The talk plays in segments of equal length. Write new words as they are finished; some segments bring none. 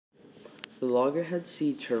The Loggerhead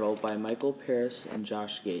Sea Turtle by Michael Paris and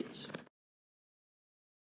Josh Gates.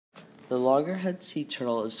 The loggerhead sea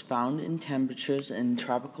turtle is found in temperatures in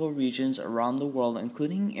tropical regions around the world,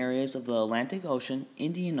 including areas of the Atlantic Ocean,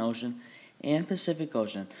 Indian Ocean, and Pacific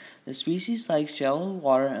Ocean. The species likes shallow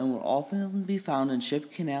water and will often be found in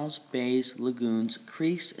ship canals, bays, lagoons,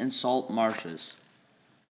 creeks, and salt marshes.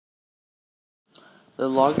 The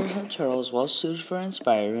loggerhead turtle is well suited for its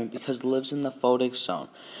environment because it lives in the photic zone,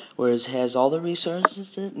 where it has all the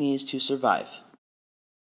resources it needs to survive.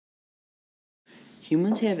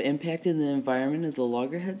 Humans have impacted the environment of the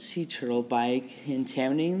loggerhead sea turtle by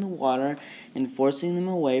contaminating the water and forcing them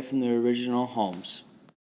away from their original homes.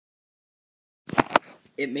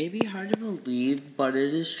 It may be hard to believe, but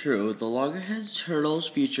it is true. The loggerhead turtle's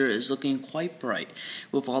future is looking quite bright,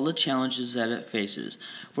 with all the challenges that it faces.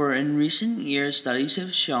 For in recent years, studies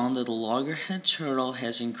have shown that the loggerhead turtle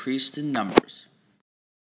has increased in numbers.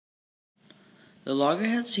 The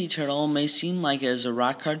loggerhead sea turtle may seem like it has a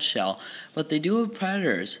rock-hard shell, but they do have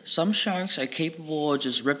predators. Some sharks are capable of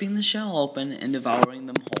just ripping the shell open and devouring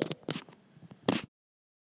them whole.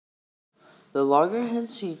 The loggerhead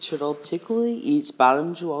sea turtle typically eats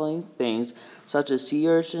bottom-dwelling things such as sea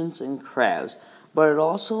urchins and crabs, but it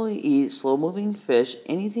also eats slow-moving fish,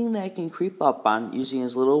 anything that it can creep up on, using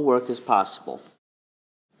as little work as possible.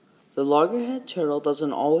 The loggerhead turtle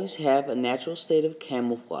doesn't always have a natural state of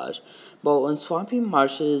camouflage, but when swampy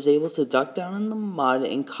marsh it is able to duck down in the mud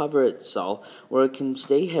and cover itself where it can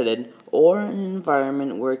stay hidden, or in an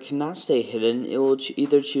environment where it cannot stay hidden, it will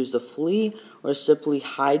either choose to flee or simply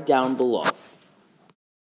hide down below.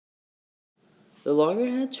 The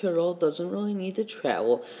loggerhead turtle doesn't really need to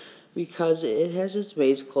travel because it has its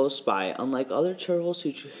mates close by, unlike other turtles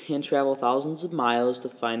who can travel thousands of miles to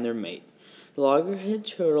find their mate. The loggerhead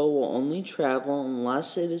turtle will only travel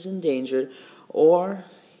unless it is endangered or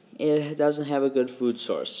it doesn't have a good food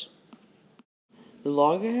source. The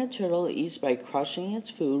loggerhead turtle eats by crushing its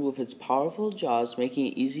food with its powerful jaws, making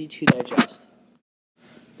it easy to digest.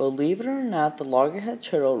 Believe it or not, the loggerhead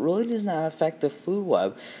turtle really does not affect the food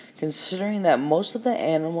web, considering that most of the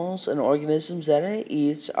animals and organisms that it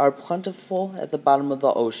eats are plentiful at the bottom of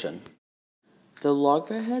the ocean. The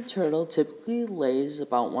loggerhead turtle typically lays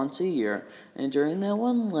about once a year, and during that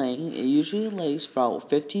one laying, it usually lays about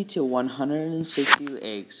 50 to 160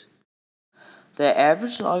 eggs. The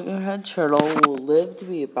average loggerhead turtle will live to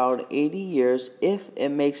be about 80 years if it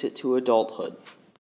makes it to adulthood.